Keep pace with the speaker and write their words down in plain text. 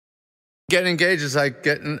Getting engaged is like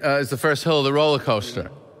getting is the first hill of the roller coaster,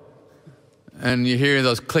 and you hear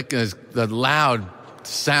those clicking, that loud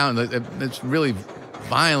sound. It's really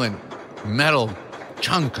violent metal,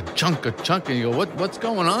 chunk, and you go, what's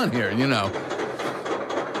going on here? You know,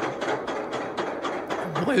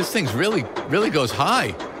 boy, this thing's really goes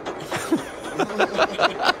high.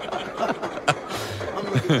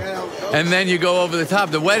 And then you go over the top.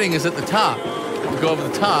 The wedding is at the top. You go over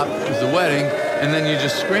the top is the wedding, and then you're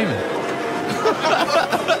just screaming.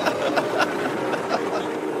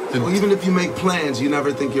 Well, even if you make plans, you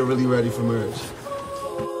never think you're really ready for marriage.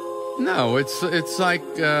 No, it's like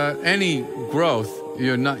any growth.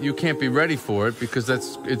 You can't be ready for it because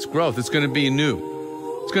it's growth. It's going to be new.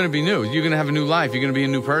 It's going to be new. You're going to have a new life. You're going to be a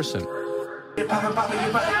new person.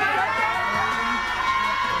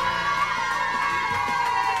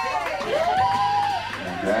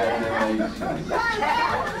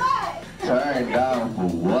 Turned down for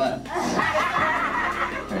what?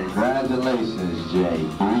 Congratulations, Jay.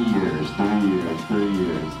 3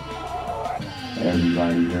 years.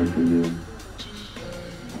 Everybody here for you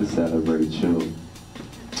to celebrate you.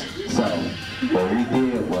 So, what we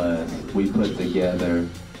did was we put together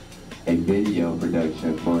a video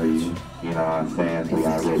production for you. You know what I'm saying? So we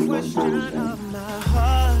already went through it.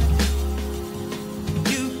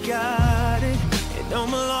 You got it. It don't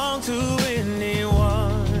belong to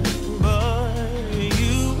anyone but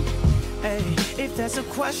you. Hey, if that's a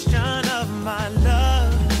question of my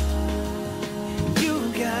love,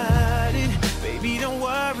 you got it. Baby, don't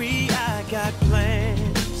worry, I got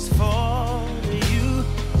plans for you.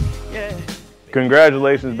 Yeah.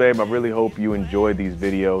 Congratulations, babe. I really hope you enjoyed these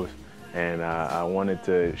videos. And I wanted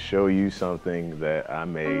to show you something that I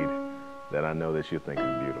made that I know that you think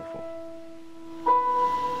is beautiful.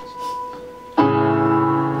 No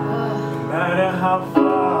matter how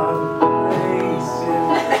far the place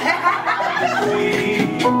is,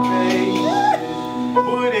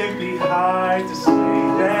 would it be hard to say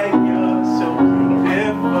that you're so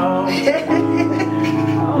beautiful?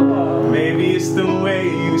 Maybe it's the way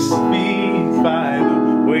you speak, by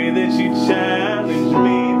the way that you challenge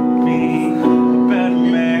me.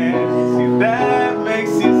 That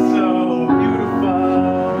makes it so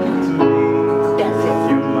beautiful to me.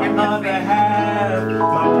 You're my other half,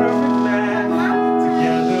 my perfect man.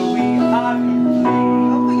 Together we are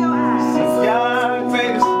complete. So God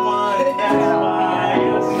made us one, that's why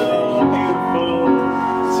you're so beautiful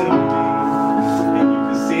to me. And you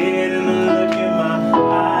can see it in the look in my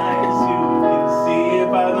eyes. You can see it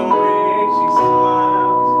by the way she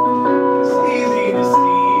smiles. It's easy to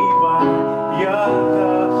see why you're the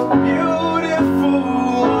beautiful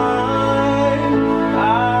one I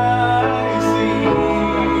see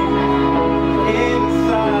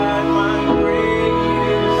inside my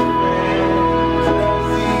greatest fantasy.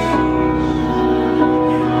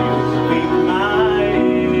 You be my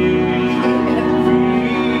everything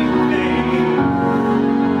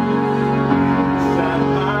inside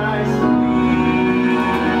my sweetest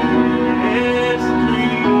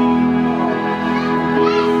dream.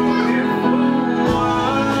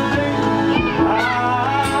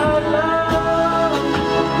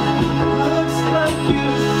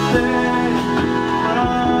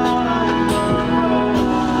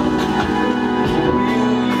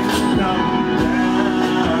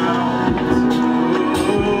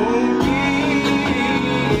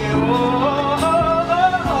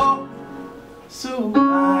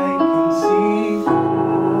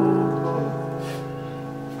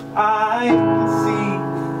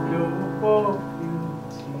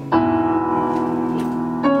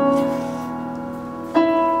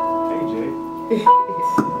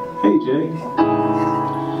 Hey Jay,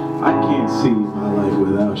 I can't see my life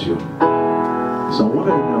without you. So I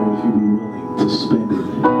wanted to know if you'd be willing to spend it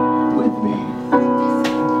with me.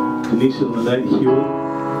 Janisha Hewlett,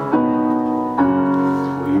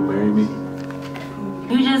 will you marry me?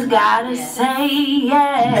 You just gotta say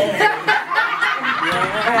yes.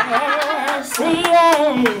 Yes, say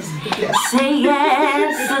yes. Say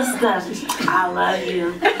yes, sister. I love you.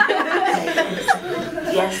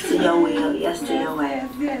 Yes to your will, yes to your way.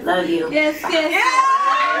 Love you. Yes, bye. yes.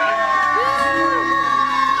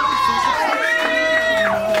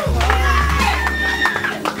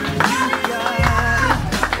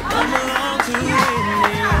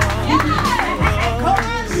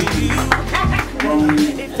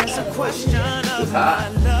 If there's a question of my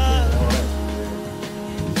love,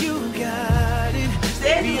 you got it.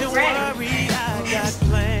 Baby, don't worry, I got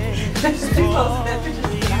plans for you.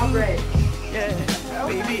 Yeah,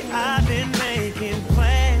 baby, I've been making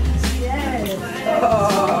plans. Yes.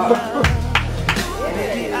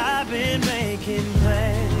 Baby, I've been making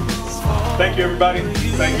plans for Thank you, everybody.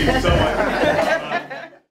 Thank you so much.